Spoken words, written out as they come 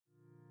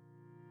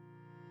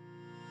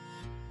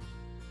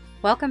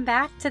Welcome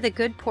back to the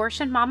Good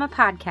Portion Mama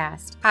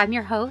podcast. I'm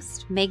your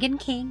host, Megan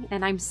King,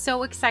 and I'm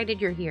so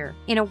excited you're here.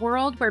 In a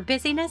world where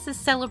busyness is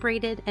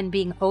celebrated and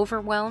being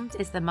overwhelmed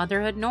is the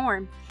motherhood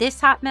norm, this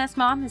hot mess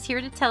mom is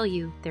here to tell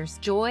you there's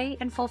joy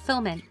and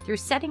fulfillment through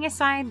setting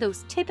aside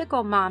those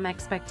typical mom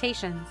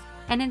expectations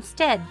and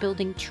instead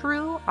building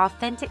true,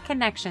 authentic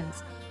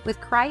connections with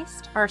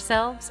Christ,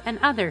 ourselves, and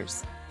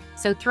others.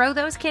 So throw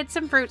those kids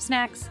some fruit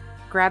snacks,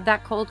 grab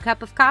that cold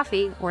cup of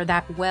coffee or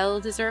that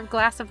well-deserved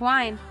glass of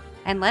wine,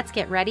 and let's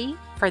get ready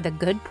for the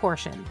good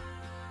portion.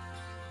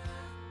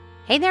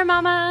 Hey there,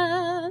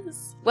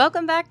 mamas!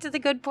 Welcome back to the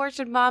Good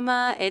Portion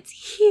Mama.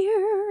 It's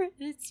here.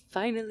 It's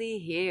finally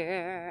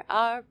here.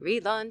 Our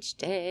relaunch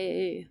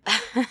day.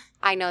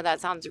 I know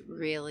that sounds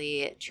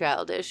really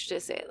childish to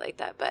say it like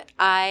that, but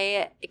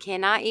I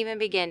cannot even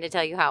begin to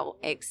tell you how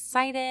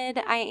excited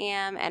I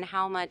am and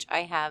how much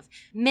I have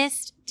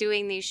missed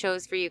doing these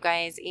shows for you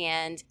guys.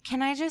 And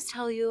can I just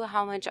tell you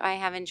how much I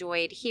have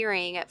enjoyed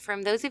hearing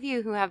from those of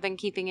you who have been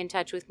keeping in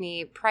touch with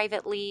me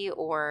privately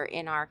or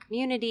in our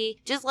community,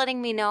 just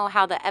letting me know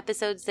how the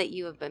episodes that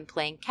you have been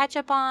playing catch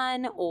up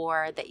on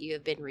or that you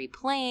have been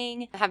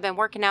replaying have been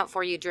working out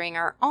for you during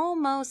our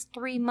almost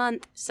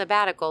 3-month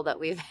sabbatical that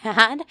we've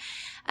had.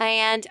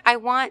 And I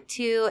want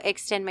to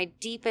extend my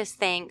deepest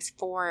thanks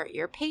for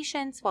your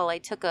patience while I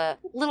took a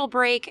little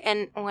break.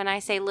 And when I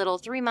say little,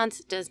 3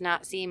 months does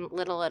not seem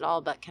little at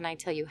all, but can I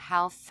tell you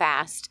how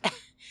fast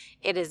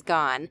it is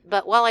gone.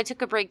 But while I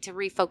took a break to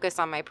refocus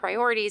on my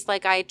priorities,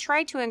 like I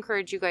try to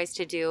encourage you guys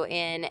to do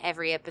in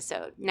every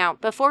episode. Now,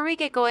 before we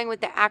get going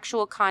with the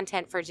actual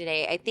content for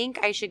today, I think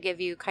I should give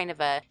you kind of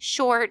a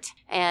short,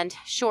 and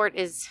short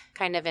is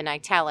kind of in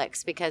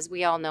italics because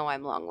we all know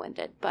I'm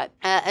long-winded, but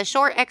a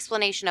short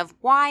explanation of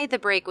why the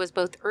break was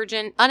both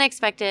urgent,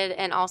 unexpected,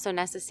 and also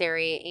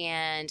necessary,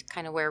 and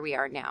kind of where we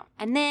are now.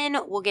 And then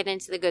we'll get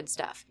into the good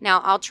stuff.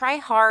 Now, I'll try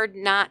hard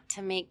not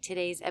to make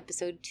today's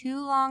episode too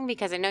long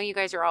because I know you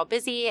guys are all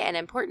busy and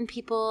important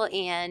people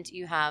and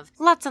you have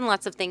lots and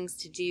lots of things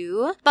to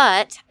do,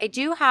 but I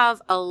do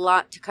have a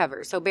lot to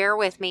cover, so bear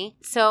with me.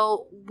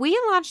 So we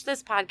launched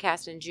this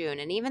podcast in June,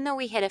 and even though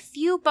we hit a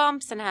few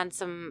bumps and had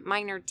some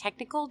minor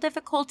technical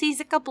difficulties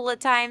a couple of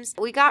times,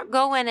 we got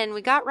going and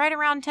we got right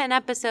around 10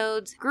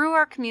 episodes, grew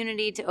our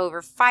community to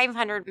over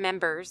 500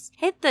 members,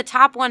 hit the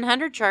top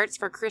 100 charts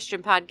for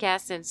Christian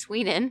podcasts in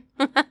Sweden.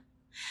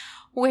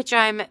 Which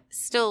I'm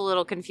still a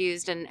little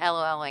confused and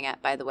LOLing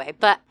at, by the way.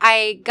 But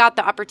I got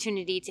the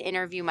opportunity to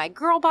interview my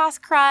girl boss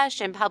crush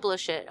and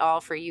publish it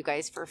all for you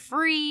guys for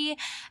free.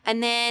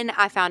 And then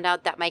I found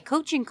out that my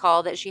coaching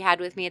call that she had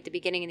with me at the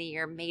beginning of the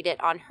year made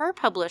it on her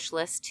published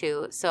list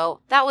too.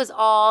 So that was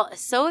all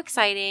so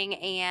exciting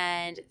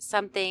and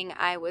something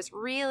I was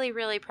really,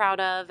 really proud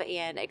of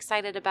and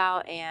excited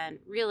about and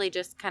really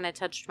just kind of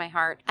touched my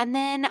heart. And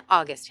then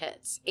August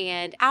hits,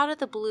 and out of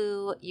the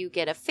blue, you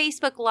get a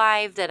Facebook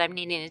Live that I'm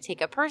needing to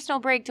take a personal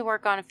break to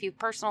work on a few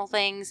personal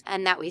things,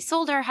 and that we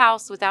sold our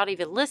house without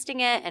even listing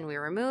it and we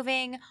were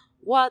moving.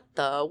 What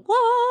the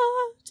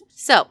what?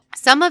 So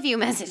some of you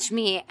messaged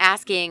me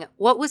asking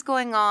what was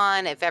going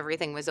on, if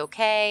everything was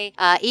okay,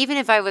 even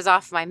if I was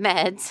off my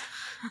meds.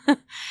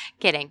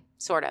 Kidding,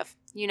 sort of.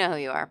 You know who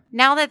you are.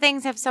 Now that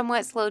things have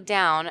somewhat slowed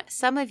down,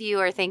 some of you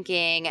are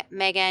thinking,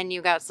 Megan,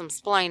 you got some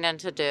splaining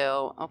to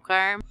do,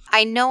 okay?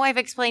 I know I've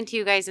explained to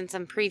you guys in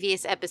some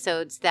previous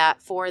episodes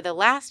that for the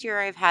last year,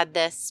 I've had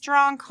this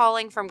strong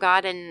calling from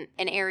God in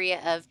an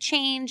area of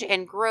change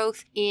and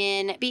growth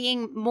in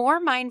being more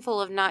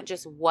mindful of not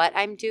just what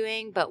I'm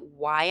doing, but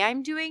why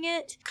I'm doing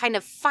it. Kind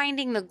of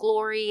finding the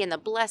glory and the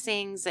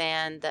blessings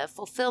and the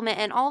fulfillment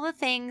and all the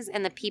things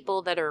and the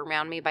people that are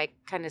around me by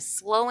kind of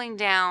slowing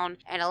down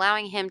and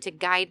allowing Him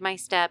to guide my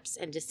steps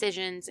and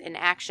decisions and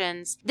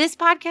actions. This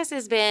podcast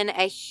has been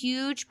a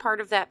huge part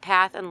of that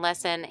path and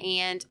lesson,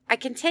 and I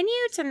continue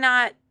to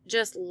not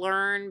just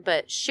learn,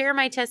 but share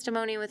my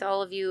testimony with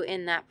all of you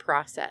in that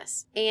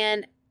process.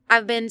 And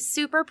I've been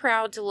super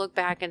proud to look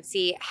back and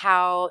see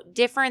how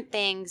different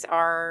things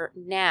are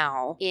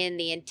now in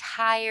the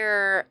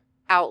entire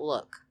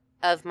outlook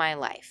of my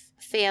life.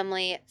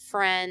 Family,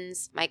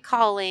 friends, my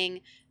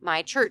calling,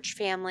 my church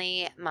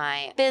family,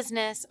 my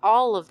business,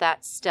 all of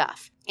that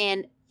stuff.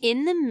 And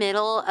in the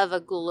middle of a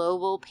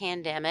global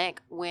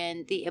pandemic,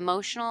 when the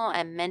emotional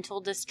and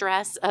mental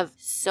distress of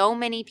so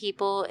many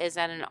people is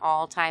at an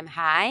all-time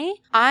high,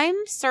 I'm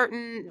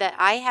certain that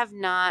I have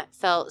not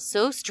felt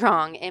so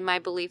strong in my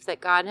belief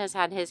that God has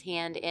had His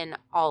hand in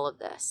all of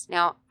this.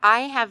 Now,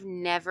 I have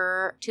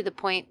never, to the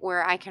point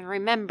where I can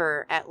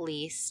remember at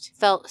least,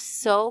 felt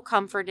so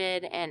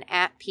comforted and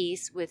at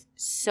peace with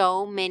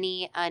so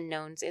many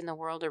unknowns in the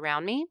world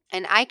around me.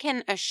 And I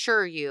can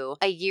assure you,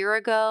 a year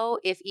ago,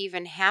 if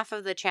even half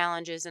of the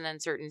challenges and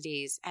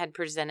uncertainties had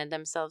presented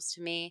themselves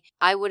to me,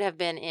 I would have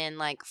been in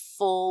like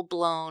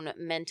full-blown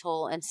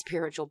mental and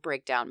spiritual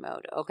breakdown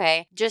mode,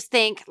 okay? Just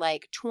think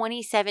like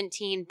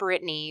 2017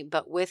 Britney,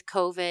 but with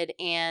COVID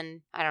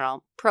and, I don't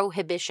know,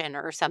 prohibition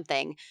or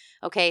something,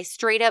 okay?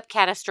 Straight up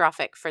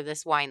catastrophic for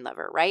this wine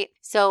lover, right?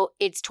 So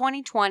it's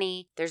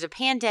 2020, there's a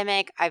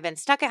pandemic, I've been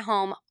stuck at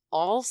home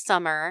all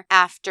summer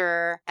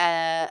after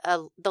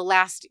the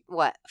last,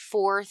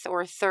 fourth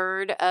or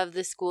third of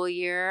the school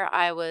year.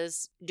 I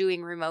was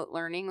doing remote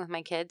learning with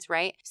my kids,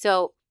 right?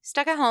 So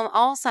stuck at home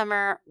all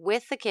summer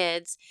with the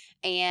kids,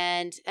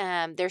 and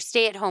they're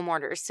stay-at-home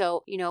orders.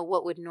 So,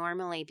 what would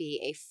normally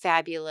be a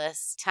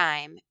fabulous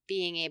time,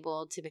 being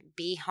able to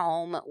be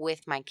home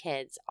with my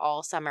kids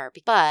all summer.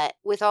 But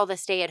with all the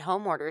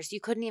stay-at-home orders, you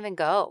couldn't even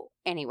go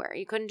anywhere.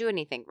 You couldn't do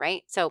anything,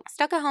 right? So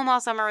stuck at home all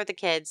summer with the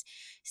kids,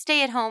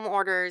 stay-at-home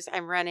orders.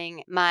 I'm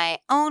running my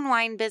own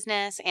wine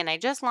business, and I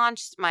just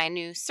launched my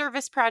new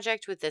service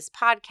project with this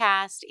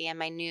podcast and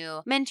my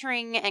new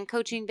mentoring and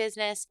coaching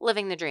business,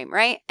 living the dream,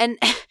 right? And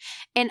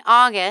in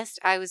August,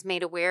 I was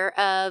made aware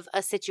of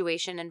a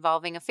situation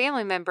involving a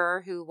family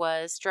member who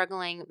was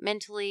struggling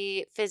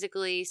mentally,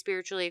 physically,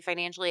 spiritually,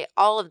 financially,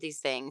 all of these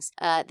things.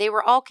 They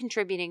were all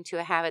contributing to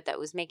a habit that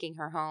was making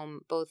her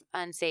home both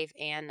unsafe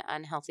and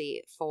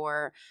unhealthy for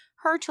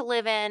her to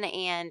live in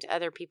and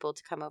other people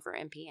to come over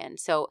and be in.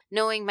 So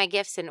knowing my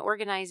gifts in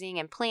organizing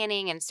and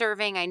planning and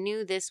serving, I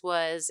knew this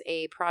was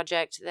a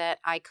project that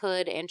I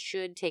could and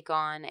should take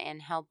on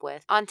and help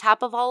with. On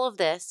top of all of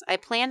this, I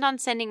planned on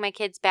sending my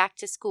kids back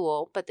to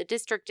school, but the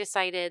district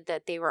decided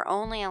that they were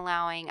only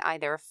allowing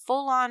either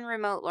full-on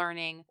remote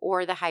learning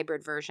or the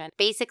hybrid version.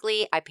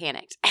 Basically, I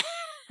panicked.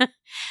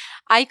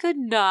 I could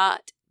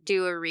not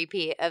do a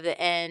repeat of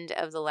the end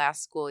of the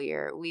last school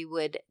year. We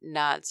would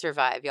not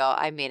survive, y'all.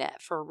 I mean it,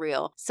 for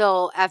real.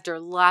 So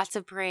after lots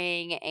of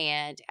praying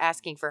and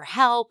asking for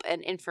help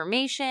and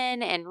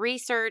information and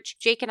research,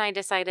 Jake and I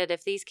decided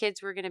if these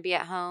kids were going to be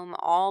at home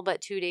all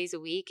but 2 days a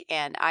week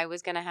and I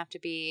was going to have to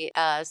be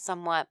a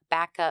somewhat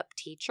backup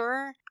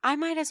teacher, I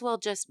might as well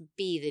just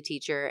be the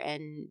teacher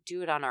and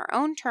do it on our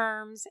own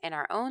terms and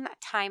our own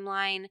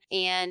timeline.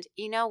 And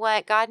you know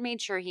what? God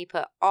made sure He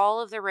put all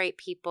of the right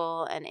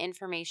people and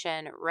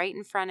information right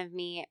in front of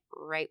me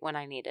right when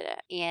I needed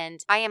it.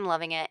 And I am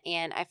loving it.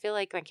 And I feel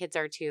like my kids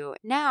are too.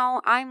 Now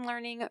I'm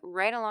learning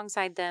right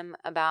alongside them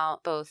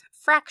about both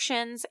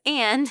fractions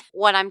and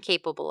what I'm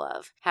capable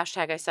of.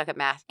 Hashtag I suck at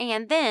math.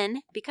 And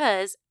then,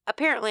 because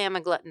apparently I'm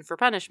a glutton for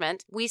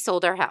punishment, we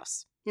sold our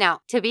house.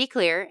 Now, to be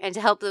clear, and to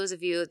help those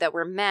of you that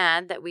were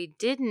mad that we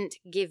didn't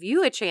give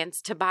you a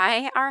chance to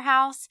buy our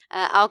house,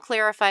 I'll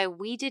clarify,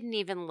 we didn't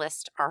even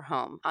list our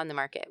home on the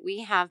market.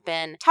 We have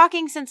been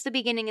talking since the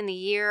beginning of the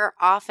year,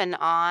 off and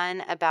on,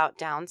 about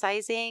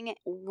downsizing.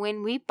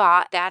 When we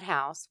bought that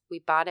house, we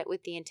bought it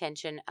with the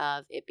intention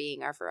of it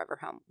being our forever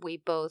home. We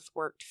both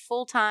worked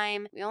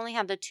full-time. We only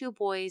had the 2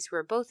 boys who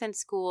were both in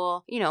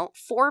school,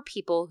 4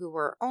 people who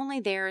were only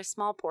there a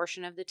small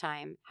portion of the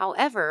time.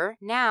 However,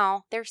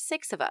 now there's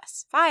 6 of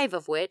us. 5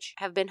 of which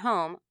have been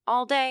home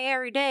all day,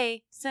 every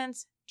day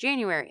since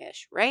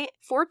January-ish, right?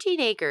 14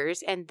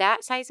 acres and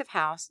that size of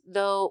house,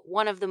 though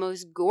one of the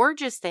most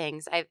gorgeous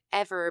things I've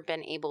ever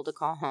been able to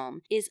call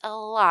home, is a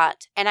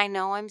lot. And I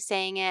know I'm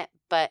saying it,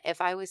 but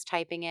if I was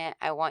typing it,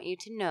 I want you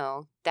to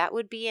know that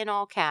would be in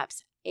all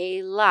caps,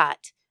 a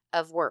lot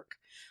of work.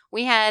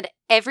 We had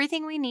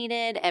everything we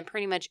needed and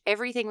pretty much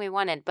everything we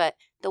wanted, but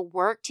the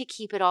work to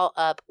keep it all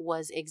up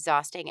was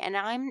exhausting. And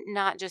I'm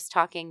not just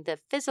talking the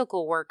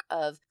physical work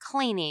of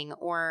cleaning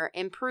or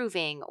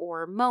improving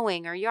or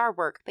mowing or yard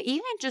work, but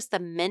even just the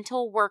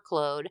mental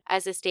workload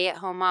as a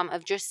stay-at-home mom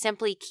of just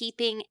simply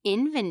keeping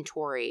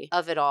inventory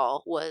of it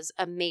all was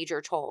a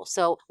major toll.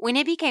 So when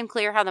it became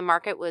clear how the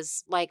market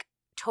was like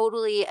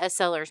totally a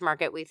seller's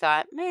market, we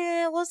thought,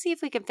 we'll see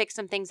if we can fix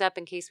some things up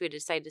in case we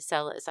decide to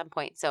sell it at some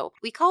point. So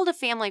we called a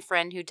family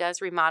friend who does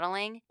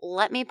remodeling.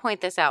 Let me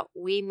point this out.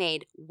 We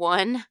made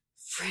one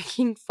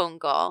freaking phone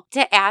call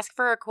to ask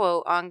for a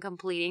quote on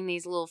completing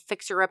these little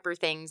fixer-upper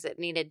things that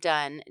needed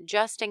done,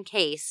 just in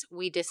case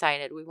we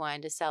decided we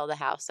wanted to sell the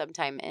house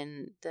sometime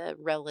in the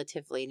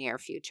relatively near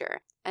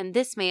future. And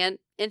this man,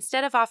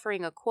 instead of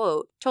offering a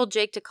quote, told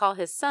Jake to call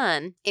his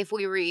son if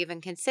we were even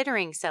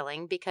considering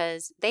selling,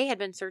 because they had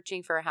been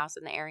searching for a house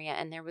in the area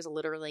and there was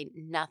literally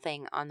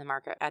nothing on the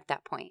market at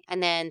that point.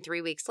 And then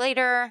 3 weeks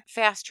later,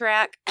 fast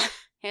track,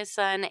 his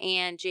son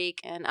and Jake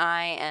and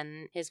I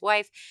and his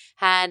wife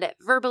had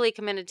verbally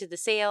committed to the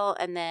sale,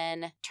 and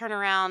then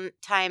turnaround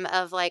time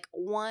of like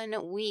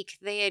 1 week,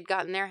 they had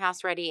gotten their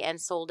house ready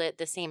and sold it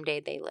the same day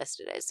they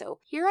listed it. So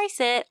here I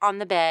sit on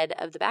the bed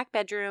of the back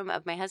bedroom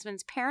of my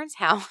husband's parents'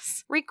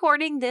 house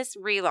recording this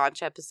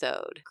relaunch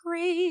episode.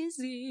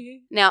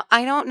 Crazy. Now,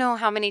 I don't know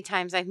how many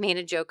times I've made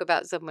a joke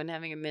about someone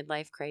having a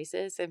midlife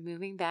crisis and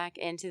moving back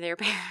into their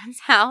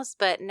parents' house,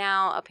 but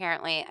now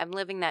apparently I'm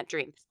living that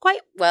dream.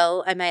 Quite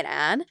well, I might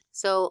add.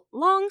 So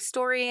long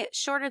story,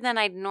 shorter than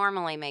I'd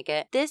normally make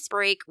it, this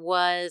break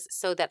was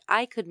so that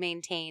I could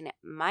maintain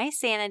my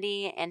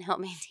sanity and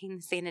help maintain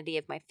the sanity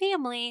of my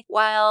family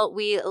while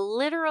we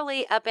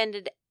literally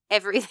upended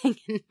everything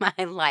in my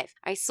life.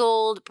 I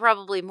sold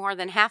probably more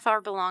than half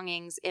our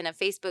belongings in a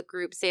Facebook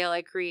group sale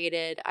I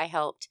created. I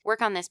helped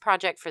work on this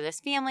project for this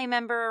family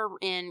member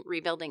in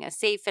rebuilding a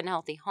safe and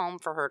healthy home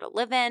for her to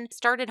live in.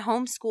 Started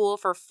homeschool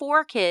for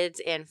 4 kids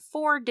in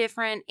 4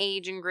 different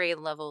age and grade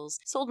levels.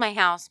 Sold my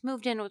house,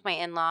 moved in with my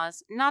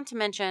in-laws. Not to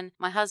mention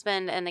my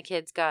husband and the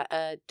kids got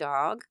a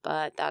dog,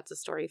 but that's a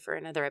story for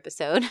another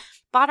episode.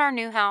 Bought our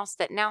new house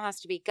that now has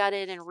to be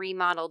gutted and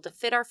remodeled to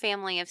fit our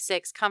family of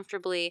 6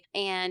 comfortably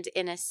and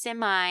in a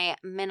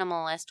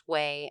semi-minimalist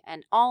way.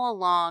 And all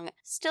along,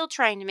 still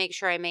trying to make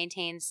sure I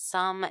maintain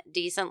some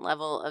decent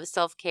level of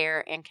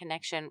self-care and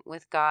connection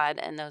with God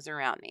and those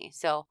around me.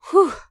 So,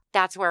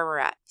 that's where we're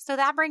at. So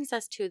that brings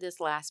us to this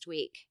last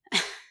week.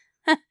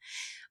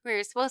 We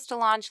were supposed to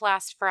launch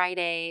last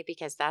Friday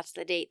because that's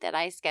the date that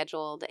I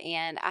scheduled,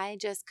 and I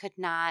just could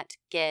not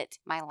get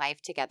my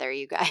life together,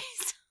 you guys.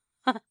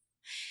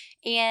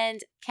 And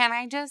can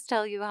I just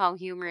tell you how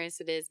humorous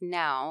it is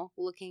now,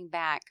 looking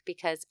back,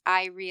 because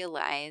I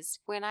realized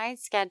when I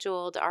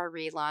scheduled our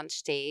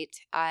relaunch date,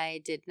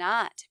 I did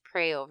not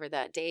pray over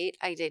that date.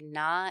 I did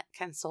not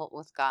consult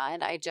with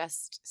God. I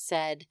just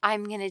said,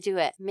 I'm going to do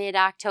it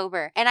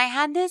mid-October. And I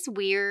had this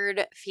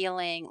weird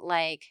feeling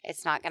like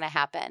it's not going to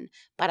happen,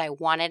 but I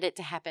wanted it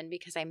to happen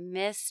because I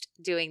missed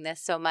doing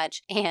this so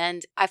much.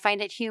 And I find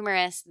it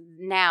humorous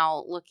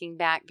now looking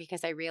back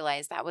because I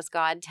realized that was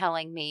God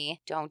telling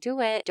me, don't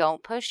do it. Don't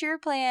push your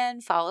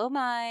plan. Follow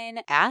mine.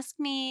 Ask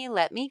me.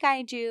 Let me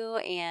guide you.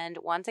 And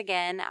once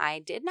again, I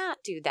did not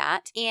do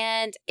that.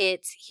 And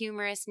it's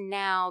humorous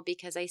now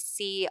because I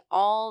see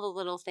all the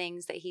little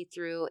things that he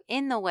threw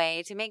in the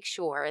way to make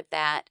sure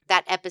that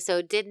that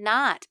episode did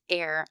not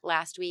air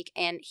last week.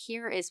 And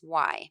here is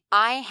why.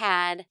 I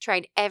had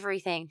tried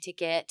everything to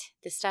get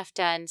the stuff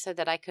done so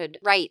that I could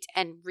write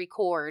and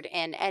record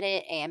and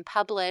edit and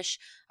publish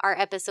our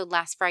episode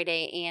last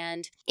Friday.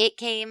 And it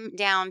came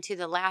down to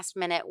the last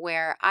minute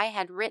where I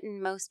had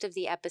written most of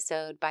the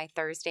episode by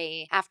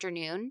Thursday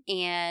afternoon,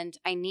 and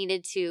I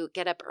needed to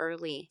get up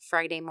early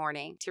Friday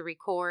morning to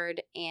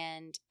record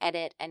and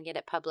edit and get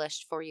it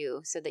published for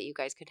you so that you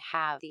guys could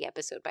have the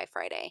episode by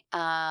Friday.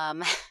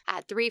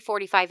 At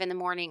 3:45 in the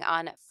morning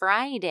on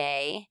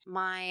Friday,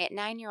 my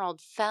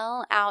 9-year-old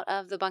fell out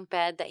of the bunk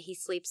bed that he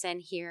sleeps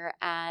in here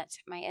at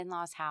my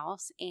in-laws'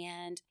 house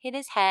and hit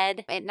his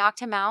head. It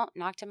knocked him out,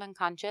 knocked him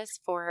unconscious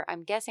for,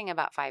 I'm guessing,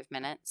 about 5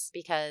 minutes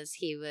because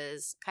he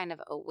was kind of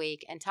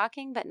awake and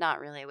talking, but not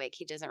really awake.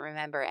 He doesn't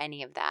remember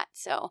any of that.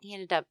 So he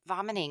ended up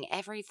vomiting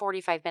every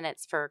 45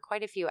 minutes for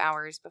quite a few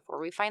hours before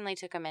we finally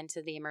took him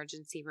into the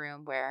emergency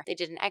room where they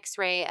did an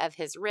x-ray of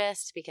his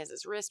wrist because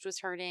his wrist was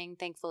hurting.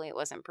 Thankfully, it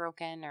wasn't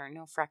broken or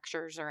no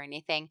fractures or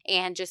anything,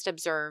 and just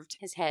observed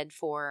his head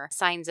for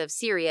signs of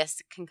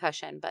serious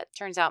concussion. But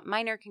turns out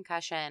minor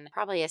concussion,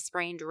 probably a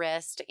sprained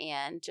wrist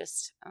and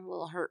just a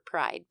little hurt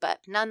pride. But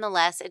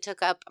nonetheless, it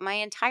took up my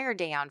entire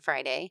day on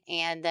Friday,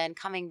 and then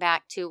coming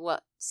back to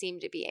what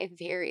seemed to be a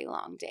very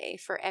long day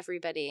for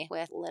everybody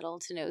with little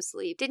to no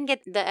sleep. Didn't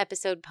get the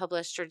episode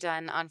published or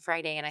done on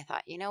Friday, and I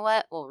thought, you know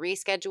what? We'll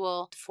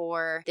reschedule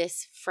for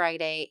this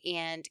Friday.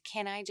 And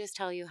can I just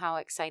tell you how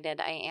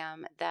excited I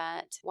am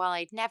that while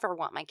I never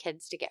want my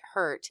kids to get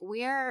hurt,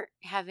 we're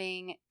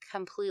having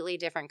completely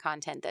different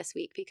content this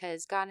week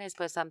because God has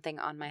put something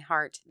on my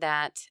heart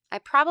that I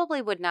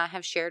probably would not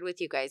have shared with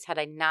you guys had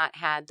I not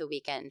had the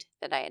weekend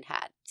that I had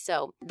had.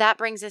 So that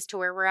brings us to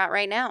where we're at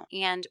right now.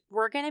 And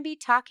we're going to be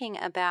talking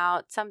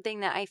about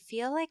something that I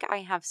feel like I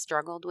have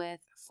struggled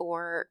with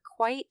for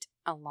quite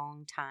a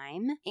long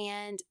time.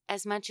 And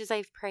as much as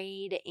I've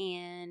prayed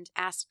and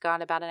asked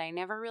God about it, I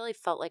never really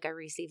felt like I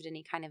received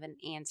any kind of an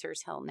answer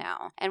till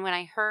now. And when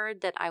I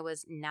heard that I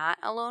was not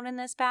alone in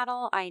this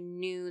battle, I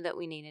knew that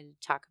we needed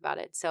to talk about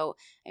it. So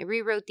I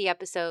rewrote the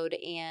episode,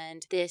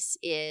 and this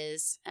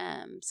is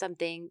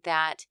something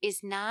that is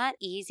not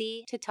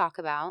easy to talk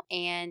about.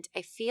 And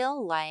I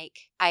feel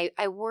like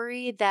I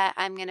worry that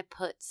I'm going to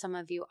put some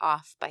of you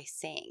off by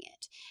saying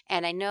it.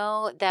 And I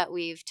know that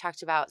we've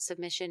talked about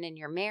submission in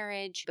your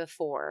marriage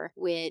before,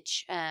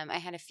 which I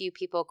had a few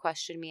people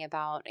question me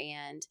about,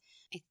 and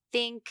I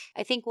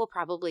think we'll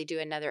probably do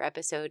another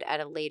episode at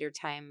a later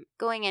time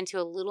going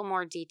into a little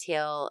more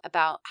detail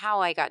about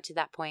how I got to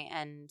that point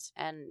and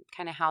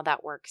kind of how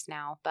that works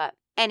now. But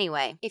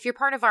anyway, if you're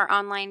part of our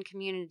online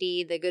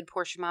community, the Good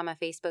Portion Mama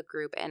Facebook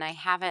group, and I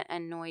haven't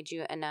annoyed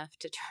you enough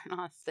to turn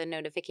off the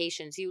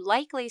notifications, you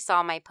likely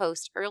saw my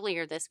post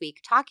earlier this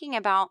week talking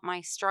about my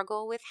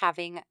struggle with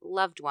having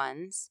loved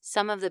ones,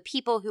 some of the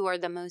people who are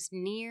the most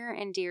near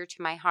and dear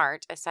to my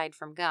heart, aside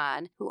from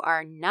God, who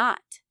are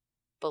not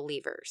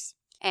believers.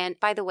 And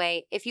by the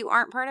way, if you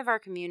aren't part of our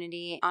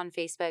community on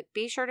Facebook,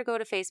 be sure to go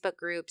to Facebook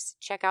groups,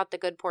 check out the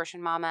Good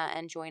Portion Mama,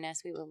 and join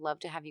us. We would love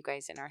to have you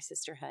guys in our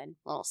sisterhood.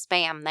 Little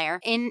spam there.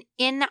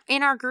 In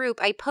our group,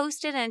 I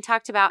posted and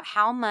talked about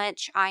how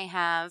much I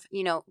have,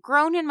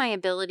 grown in my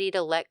ability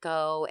to let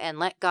go and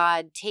let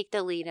God take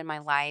the lead in my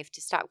life,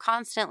 to stop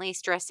constantly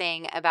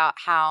stressing about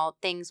how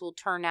things will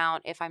turn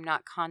out if I'm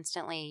not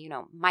constantly,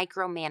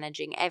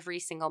 micromanaging every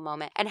single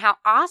moment, and how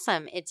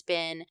awesome it's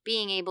been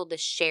being able to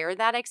share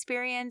that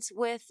experience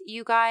with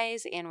you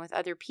guys and with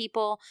other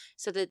people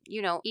so that,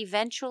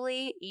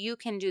 eventually you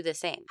can do the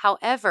same.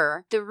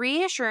 However, the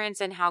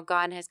reassurance in how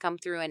God has come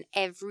through in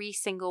every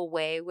single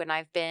way when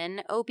I've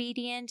been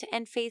obedient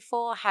and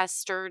faithful has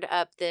stirred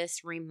up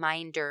this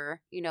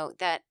reminder,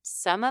 that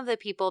some of the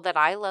people that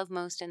I love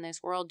most in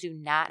this world do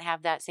not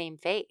have that same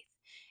faith.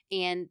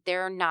 And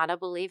they're not a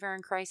believer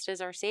in Christ as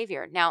our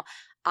Savior. Now,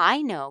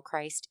 I know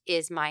Christ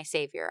is my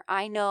Savior.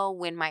 I know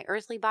when my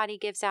earthly body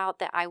gives out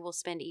that I will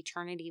spend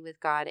eternity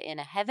with God in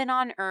a heaven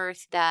on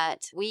earth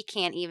that we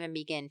can't even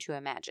begin to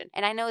imagine.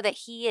 And I know that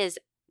He is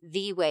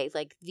the way,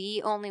 like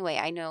the only way.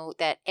 I know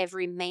that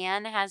every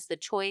man has the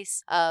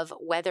choice of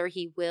whether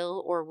he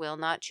will or will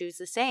not choose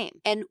the same.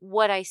 And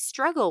what I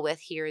struggle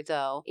with here,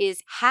 though,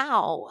 is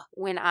how,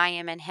 when I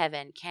am in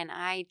heaven, can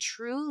I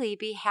truly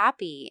be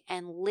happy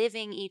and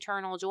living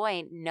eternal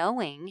joy,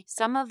 knowing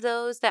some of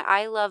those that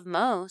I love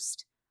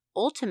most,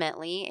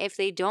 ultimately, if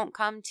they don't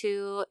come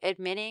to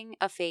admitting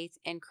a faith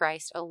in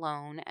Christ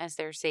alone as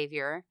their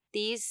Savior,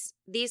 these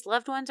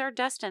loved ones are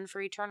destined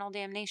for eternal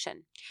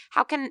damnation.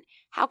 How can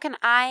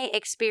I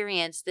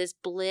experience this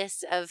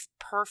bliss of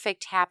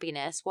perfect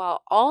happiness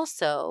while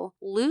also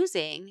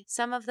losing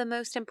some of the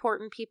most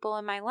important people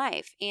in my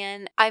life?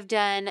 And I've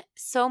done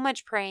so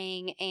much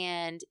praying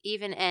and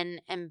even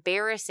an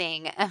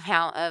embarrassing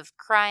amount of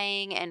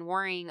crying and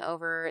worrying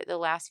over the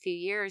last few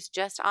years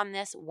just on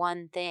this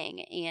one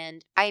thing.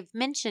 And I've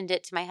mentioned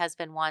it to my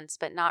husband once,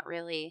 but not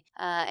really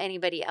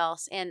anybody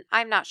else. And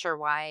I'm not sure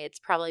why. It's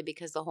probably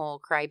because the whole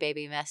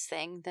crybaby mess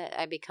thing that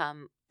I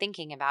become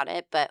thinking about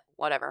it, but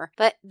whatever.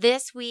 But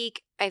this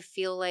week, I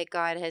feel like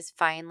God has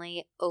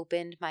finally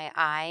opened my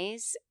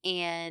eyes,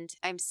 and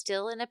I'm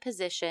still in a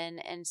position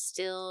and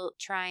still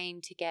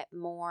trying to get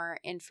more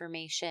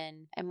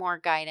information and more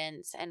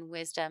guidance and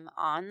wisdom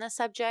on the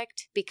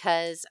subject,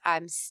 because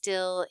I'm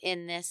still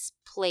in this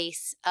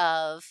place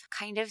of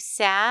kind of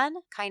sad,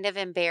 kind of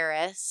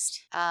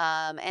embarrassed,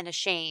 and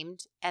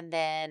ashamed, and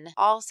then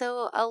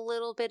also a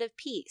little bit of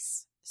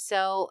peace.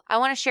 So I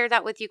want to share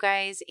that with you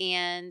guys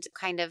and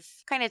kind of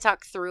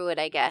talk through it,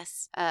 I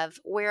guess, of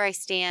where I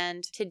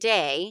stand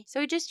today.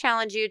 So I just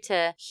challenge you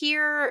to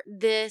hear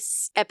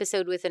this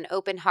episode with an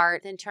open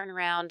heart, then turn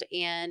around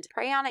and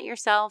pray on it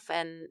yourself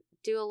and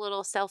do a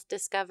little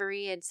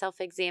self-discovery and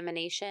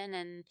self-examination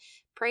and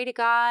pray to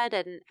God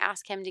and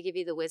ask Him to give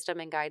you the wisdom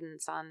and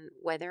guidance on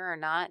whether or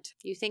not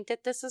you think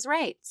that this is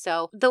right.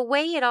 So the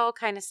way it all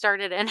kind of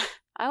started, and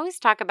I always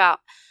talk about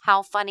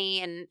how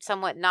funny and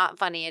somewhat not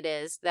funny it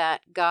is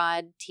that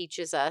God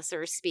teaches us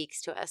or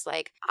speaks to us.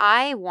 Like,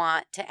 I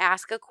want to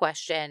ask a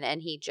question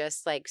and He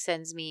just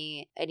sends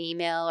me an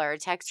email or a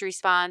text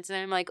response, and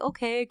I'm like,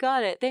 okay,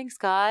 got it. Thanks,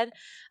 God.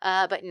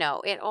 But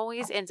no, it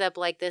always ends up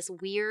like this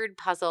weird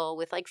puzzle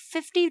with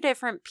 50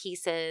 different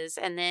pieces.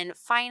 And then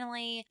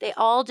finally, they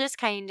all just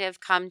kind of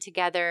come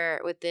together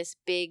with this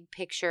big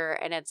picture,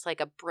 and it's like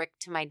a brick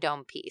to my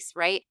dome piece,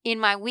 right? In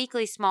my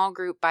weekly small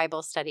group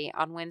Bible study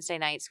on Wednesday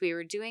nights, we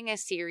were doing a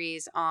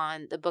series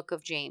on the book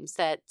of James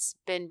that's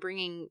been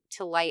bringing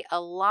to light a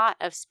lot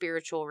of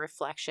spiritual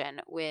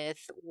reflection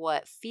with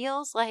what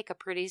feels like a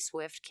pretty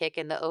swift kick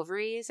in the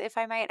ovaries, if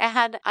I might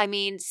add. I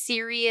mean,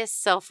 serious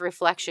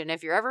self-reflection.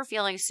 If you're ever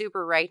feeling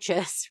super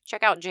righteous,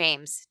 check out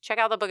James. Check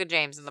out the book of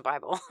James in the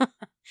Bible.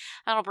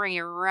 That'll bring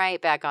you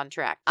right back on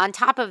track. On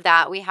top of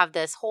that, we have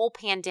this whole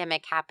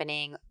pandemic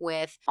happening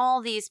with all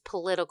these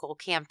political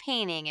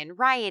campaigning and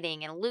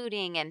rioting and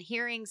looting and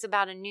hearings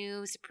about a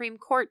new Supreme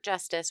Court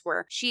justice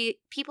where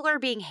people are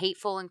being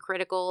hateful and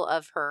critical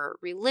of her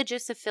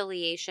religious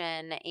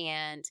affiliation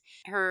and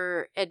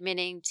her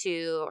admitting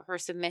to her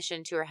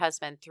submission to her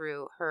husband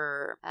through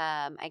her,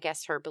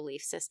 her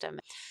belief system.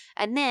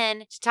 And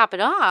then to top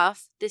it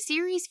off, the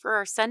series for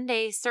our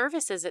Sunday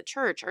services at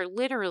church are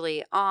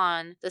literally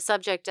on the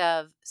subject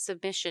of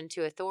submission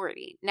to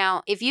authority.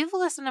 Now, if you've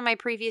listened to my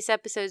previous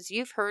episodes,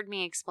 you've heard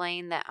me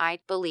explain that I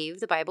believe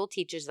the Bible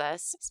teaches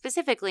us,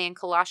 specifically in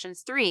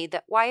Colossians 3,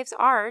 that wives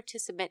are to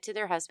submit to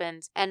their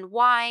husbands, and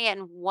why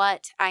and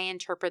what I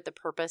interpret the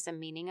purpose and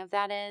meaning of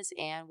that is,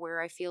 and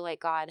where I feel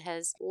like God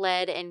has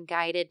led and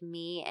guided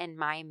me and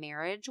my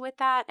marriage with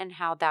that and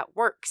how that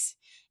works.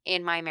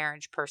 in my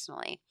marriage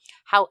personally.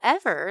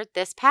 However,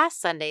 this past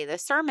Sunday, the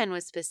sermon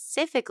was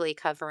specifically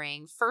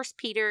covering 1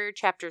 Peter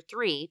chapter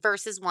 3,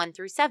 verses 1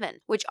 through 7,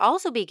 which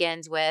also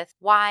begins with,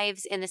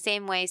 "Wives, in the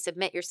same way,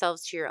 submit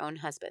yourselves to your own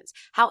husbands."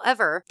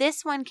 However,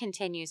 this one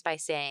continues by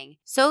saying,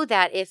 "So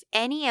that if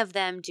any of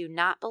them do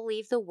not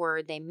believe the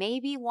word, they may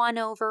be won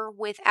over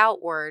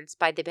without words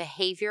by the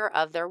behavior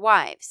of their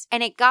wives."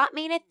 And it got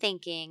me to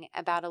thinking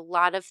about a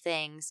lot of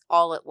things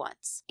all at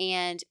once.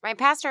 And my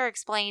pastor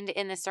explained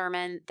in the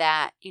sermon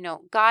that,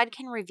 God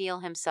can reveal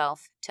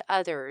himself to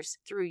others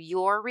through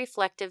your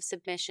reflective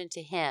submission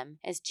to him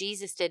as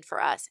Jesus did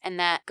for us, and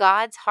that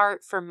God's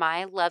heart for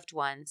my loved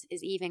ones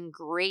is even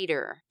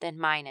greater than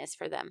mine is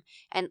for them.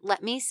 And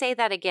let me say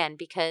that again,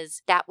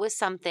 because that was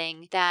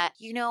something that,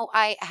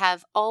 I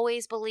have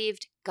always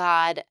believed.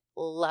 God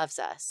loves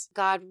us.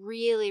 God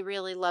really,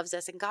 really loves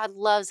us. And God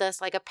loves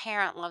us like a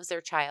parent loves their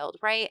child,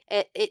 right?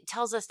 It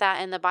tells us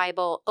that in the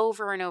Bible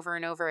over and over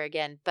and over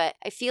again. But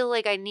I feel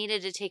like I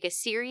needed to take a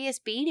serious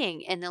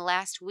beating in the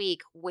last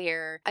week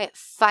where it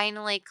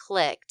finally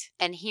clicked.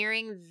 And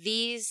hearing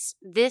this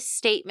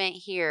statement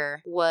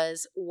here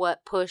was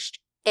what pushed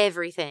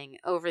everything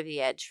over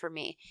the edge for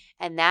me.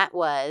 And that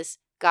was,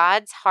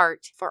 God's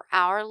heart for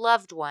our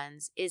loved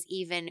ones is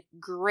even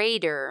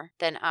greater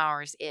than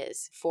ours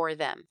is for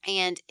them.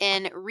 And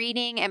in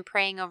reading and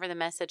praying over the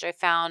message, I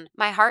found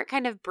my heart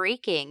kind of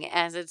breaking,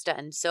 as it's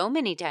done so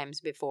many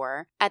times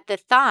before, at the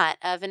thought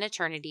of an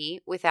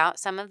eternity without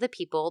some of the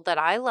people that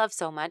I love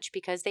so much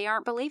because they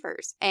aren't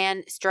believers,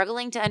 and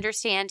struggling to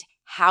understand,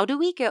 how do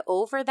we get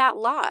over that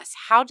loss?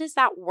 How does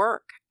that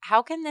work?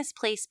 How can this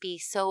place be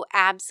so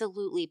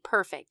absolutely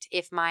perfect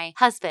if my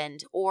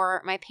husband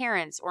or my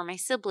parents or my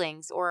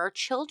siblings or our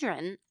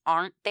children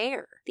aren't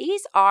there?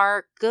 These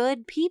are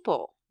good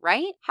people,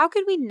 right? How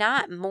could we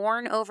not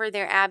mourn over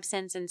their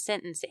absence and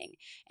sentencing?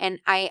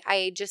 And I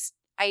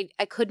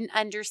couldn't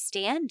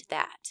understand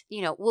that.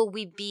 Will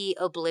we be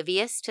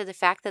oblivious to the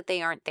fact that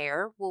they aren't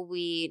there? Will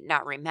we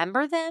not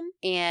remember them?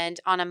 And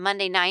on a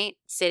Monday night,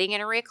 sitting in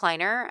a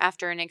recliner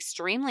after an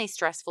extremely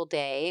stressful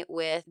day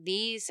with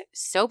these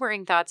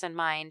sobering thoughts in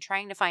mind,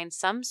 trying to find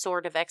some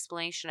sort of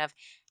explanation of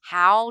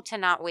how to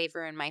not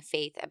waver in my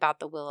faith about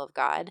the will of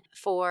God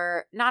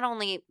for not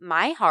only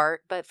my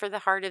heart, but for the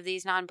heart of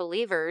these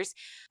non-believers,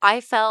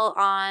 I fell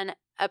on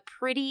a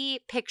pretty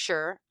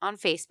picture on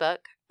Facebook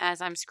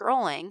as I'm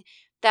scrolling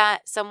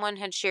that someone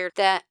had shared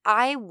that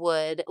I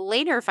would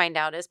later find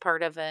out as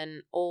part of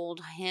an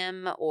old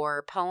hymn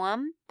or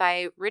poem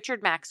by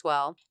Richard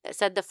Maxwell that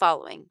said the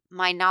following: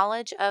 "My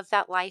knowledge of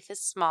that life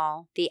is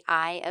small, the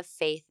eye of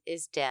faith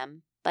is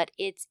dim, but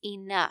it's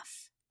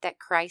enough that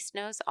Christ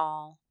knows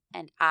all,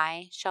 and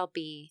I shall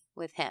be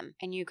with him."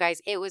 And you guys,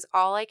 it was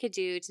all I could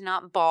do to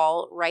not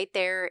bawl right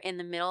there in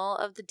the middle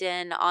of the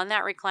den on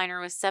that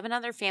recliner with 7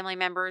 other family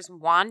members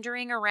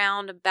wandering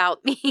around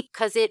about me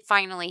because it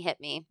finally hit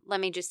me.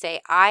 Let me just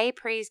say, I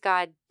praise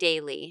God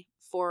daily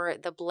for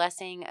the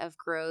blessing of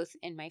growth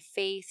in my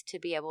faith to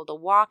be able to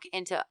walk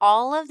into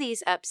all of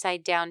these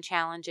upside down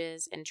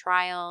challenges and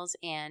trials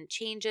and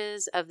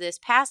changes of this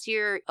past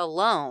year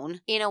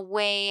alone in a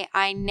way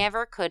I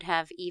never could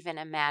have even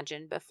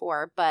imagined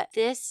before. But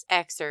this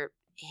excerpt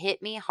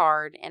hit me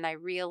hard, and I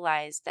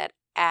realized that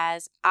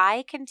as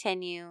I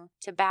continue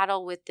to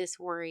battle with this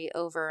worry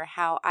over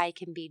how I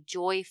can be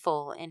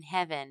joyful in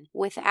heaven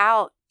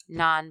without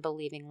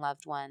non-believing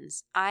loved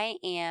ones, I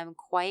am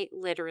quite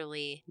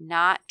literally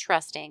not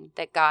trusting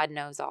that God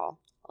knows all.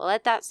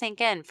 Let that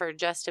sink in for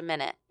just a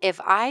minute. If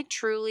I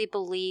truly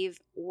believe,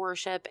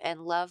 worship,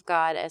 and love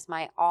God as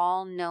my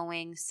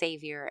all-knowing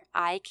Savior,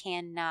 I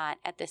cannot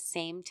at the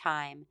same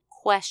time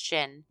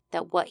question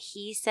that what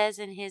He says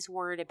in His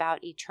Word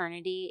about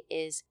eternity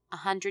is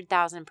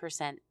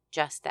 100,000%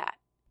 just that.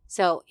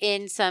 So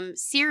in some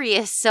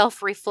serious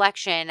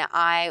self-reflection,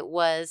 I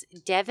was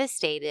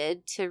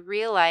devastated to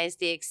realize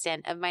the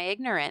extent of my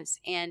ignorance.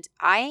 And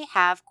I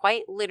have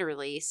quite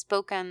literally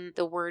spoken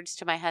the words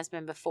to my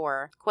husband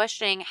before,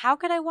 questioning how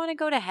could I want to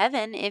go to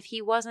heaven if he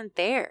wasn't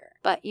there?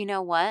 But you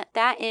know what?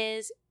 That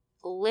is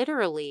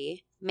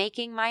literally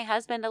making my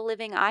husband a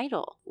living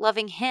idol,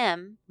 loving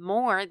him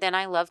more than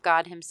I love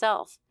God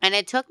himself. And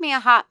it took me a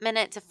hot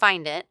minute to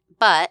find it,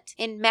 but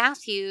in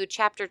Matthew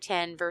chapter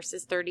 10,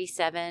 verses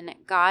 37,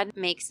 God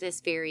makes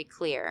this very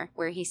clear,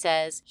 where he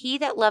says, "He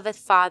that loveth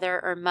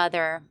father or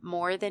mother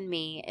more than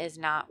me is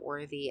not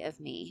worthy of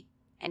me.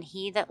 And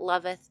he that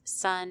loveth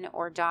son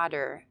or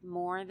daughter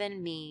more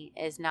than me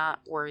is not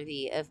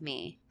worthy of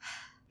me."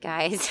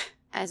 Guys,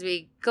 as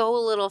we go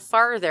a little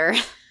farther,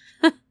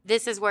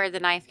 this is where the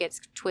knife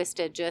gets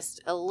twisted just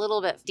a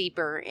little bit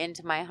deeper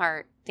into my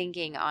heart,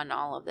 thinking on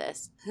all of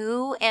this.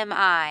 Who am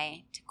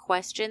I to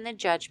question the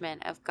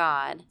judgment of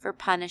God for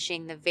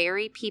punishing the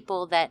very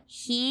people that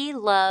He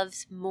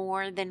loves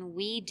more than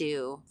we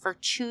do for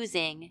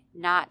choosing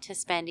not to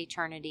spend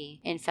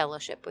eternity in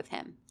fellowship with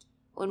Him?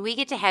 When we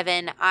get to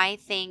heaven, I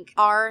think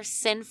our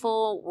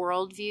sinful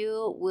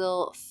worldview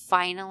will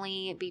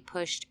finally be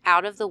pushed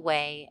out of the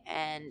way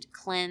and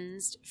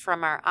cleansed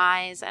from our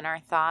eyes and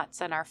our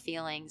thoughts and our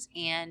feelings.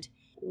 And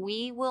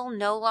we will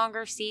no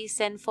longer see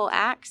sinful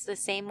acts the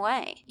same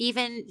way.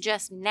 Even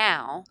just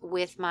now,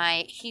 with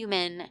my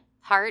human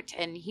heart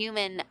and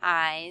human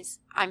eyes,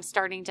 I'm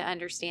starting to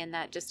understand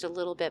that just a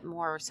little bit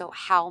more. So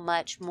how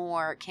much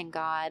more can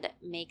God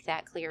make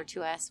that clear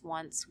to us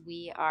once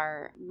we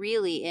are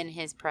really in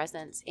his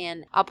presence?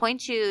 And I'll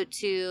point you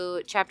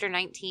to chapter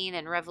 19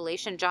 in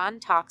Revelation. John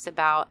talks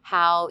about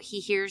how he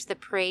hears the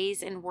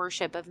praise and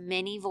worship of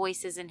many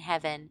voices in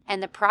heaven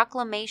and the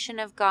proclamation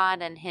of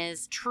God and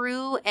his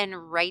true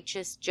and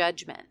righteous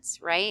judgments,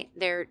 right?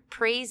 They're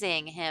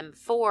praising him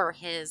for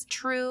his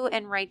true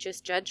and righteous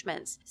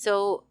judgments.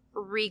 So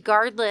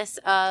regardless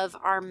of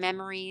our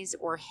memories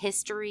or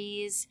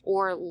histories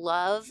or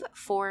love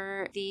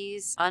for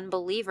these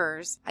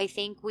unbelievers, I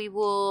think we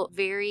will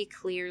very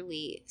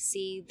clearly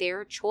see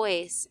their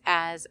choice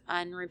as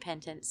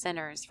unrepentant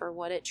sinners for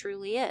what it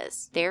truly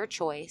is, their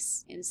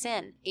choice in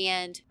sin.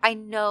 And I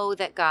know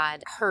that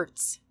God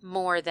hurts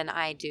more than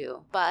I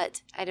do,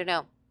 but I don't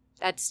know.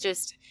 That's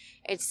just,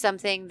 it's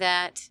something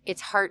that it's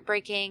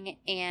heartbreaking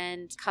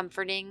and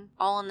comforting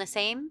all in the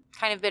same,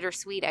 kind of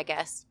bittersweet, I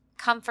guess.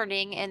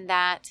 Comforting in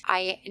that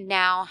I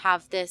now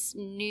have this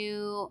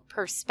new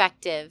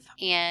perspective,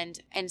 and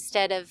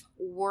instead of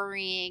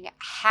worrying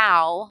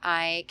how,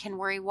 I can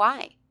worry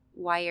why.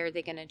 Why are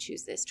they going to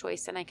choose this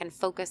choice? And I can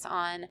focus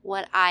on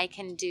what I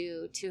can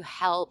do to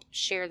help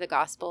share the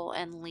gospel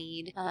and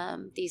lead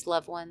these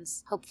loved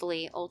ones,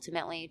 hopefully,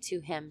 ultimately,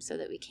 to him so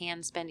that we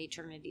can spend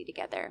eternity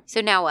together.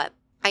 So now what?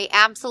 I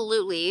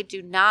absolutely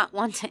do not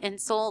want to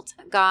insult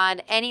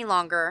God any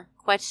longer,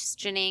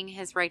 questioning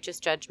his righteous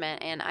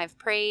judgment. And I've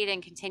prayed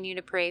and continue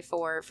to pray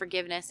for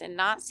forgiveness and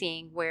not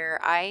seeing where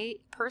I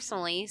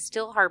personally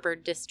still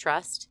harbored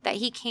distrust that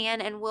he can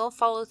and will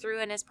follow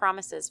through in his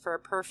promises for a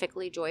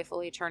perfectly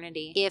joyful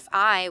eternity if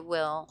I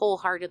will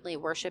wholeheartedly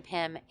worship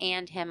him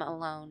and him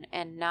alone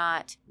and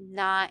not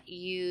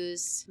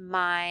use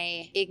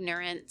my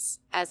ignorance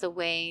as a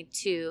way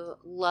to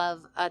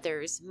love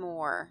others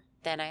more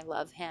than I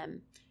love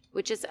him,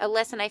 which is a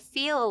lesson I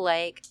feel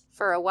like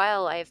for a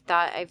while I've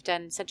thought I've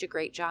done such a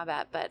great job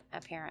at, but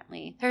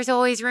apparently there's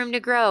always room to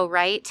grow,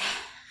 right?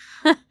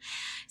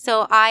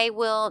 So I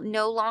will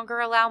no longer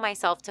allow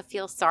myself to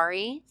feel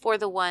sorry for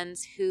the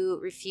ones who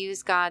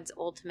refuse God's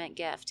ultimate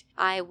gift.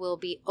 I will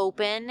be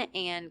open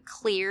and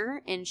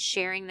clear in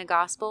sharing the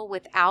gospel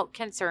without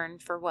concern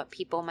for what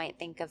people might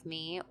think of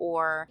me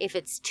or if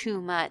it's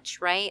too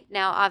much, right?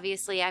 Now,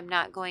 obviously, I'm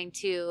not going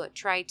to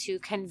try to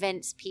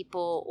convince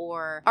people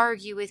or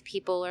argue with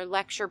people or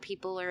lecture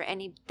people or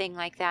anything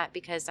like that,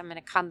 because I'm going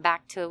to come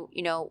back to,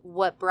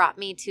 what brought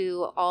me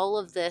to all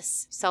of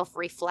this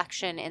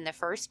self-reflection in the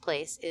first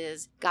place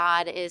is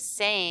God is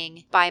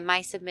saying, by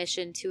my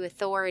submission to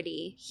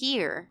authority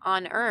here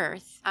on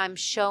earth, I'm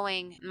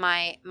showing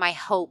my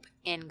hope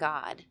in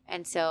God.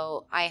 And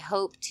so I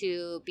hope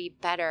to be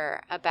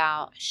better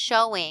about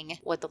showing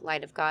what the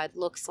light of God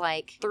looks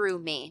like through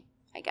me,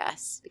 I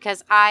guess,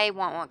 because I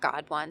want what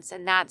God wants,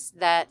 and that's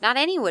that not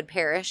any would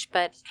perish,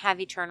 but have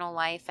eternal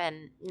life.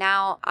 And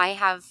now I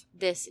have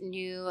this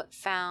new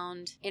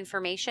found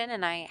information,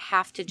 and I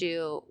have to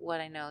do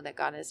what I know that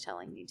God is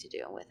telling me to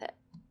do with it.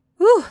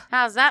 Whew,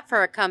 how's that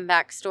for a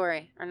comeback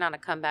story? Or not a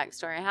comeback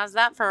story. How's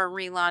that for a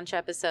relaunch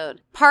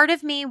episode? Part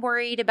of me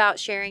worried about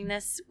sharing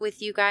this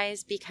with you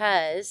guys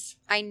because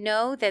I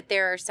know that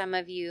there are some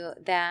of you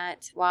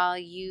that while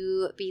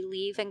you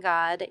believe in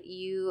God,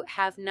 you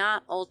have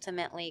not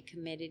ultimately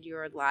committed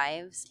your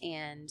lives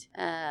and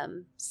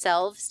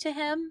selves to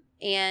him.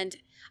 And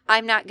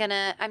I'm not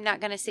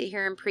gonna sit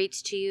here and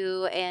preach to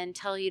you and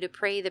tell you to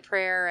pray the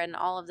prayer and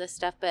all of this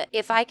stuff. But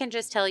if I can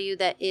just tell you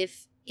that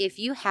if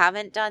you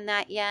haven't done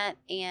that yet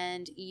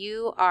and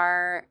you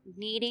are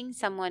needing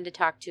someone to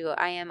talk to,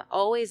 I am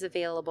always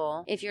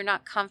available. If you're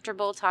not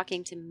comfortable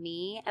talking to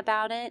me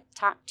about it,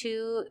 talk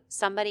to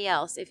somebody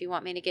else. If you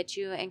want me to get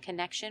you in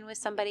connection with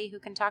somebody who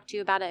can talk to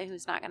you about it,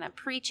 who's not going to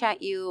preach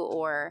at you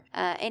or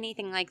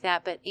anything like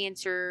that, but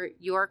answer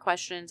your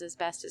questions as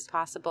best as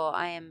possible,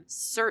 I am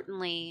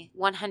certainly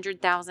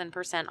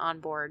 100,000% on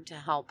board to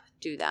help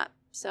do that.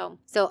 So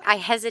I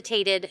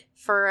hesitated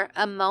for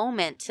a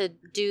moment to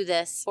do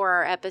this for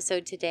our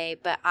episode today,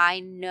 but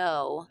I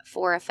know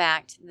for a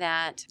fact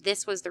that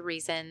this was the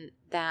reason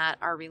that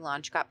our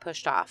relaunch got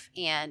pushed off.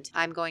 And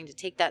I'm going to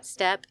take that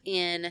step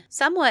in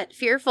somewhat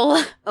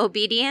fearful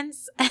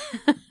obedience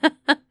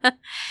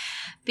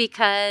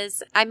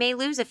because I may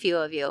lose a few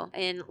of you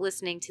in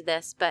listening to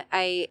this, but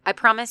I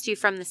promised you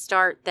from the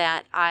start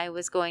that I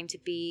was going to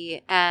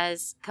be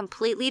as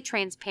completely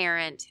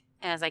transparent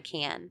as I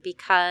can,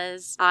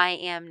 because I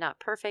am not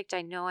perfect.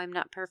 I know I'm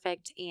not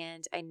perfect,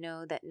 and I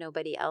know that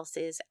nobody else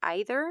is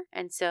either.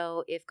 And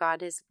so if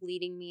God is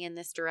leading me in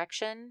this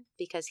direction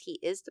because he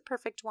is the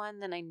perfect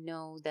one, then I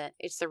know that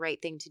it's the right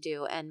thing to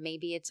do. And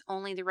maybe it's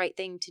only the right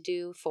thing to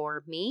do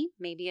for me.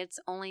 Maybe it's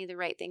only the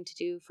right thing to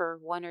do for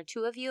one or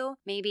two of you.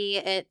 Maybe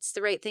it's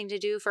the right thing to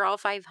do for all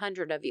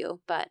 500 of you.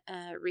 But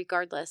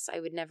regardless, I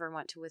would never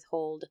want to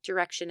withhold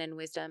direction and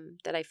wisdom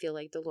that I feel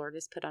like the Lord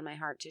has put on my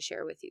heart to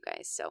share with you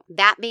guys. So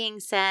that being being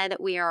said,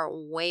 we are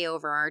way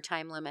over our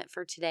time limit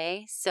for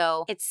today.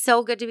 So it's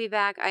so good to be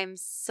back. I'm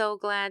so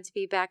glad to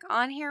be back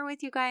on here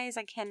with you guys.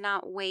 I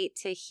cannot wait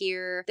to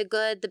hear the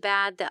good, the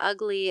bad, the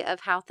ugly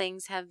of how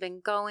things have been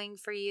going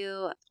for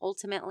you.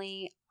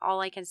 Ultimately, all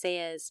I can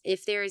say is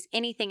if there is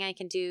anything I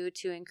can do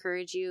to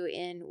encourage you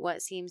in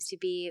what seems to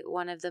be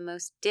one of the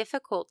most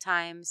difficult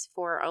times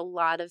for a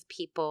lot of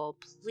people,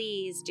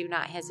 please do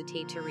not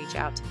hesitate to reach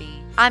out to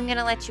me. I'm going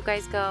to let you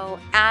guys go.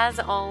 As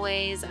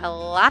always,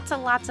 lots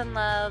of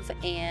love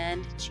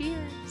and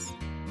cheers.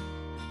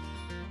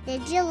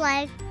 Did you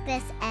like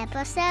this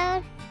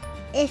episode?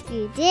 If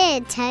you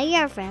did, tell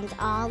your friends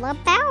all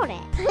about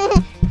it.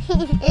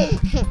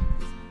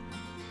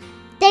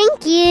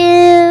 Thank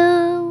you.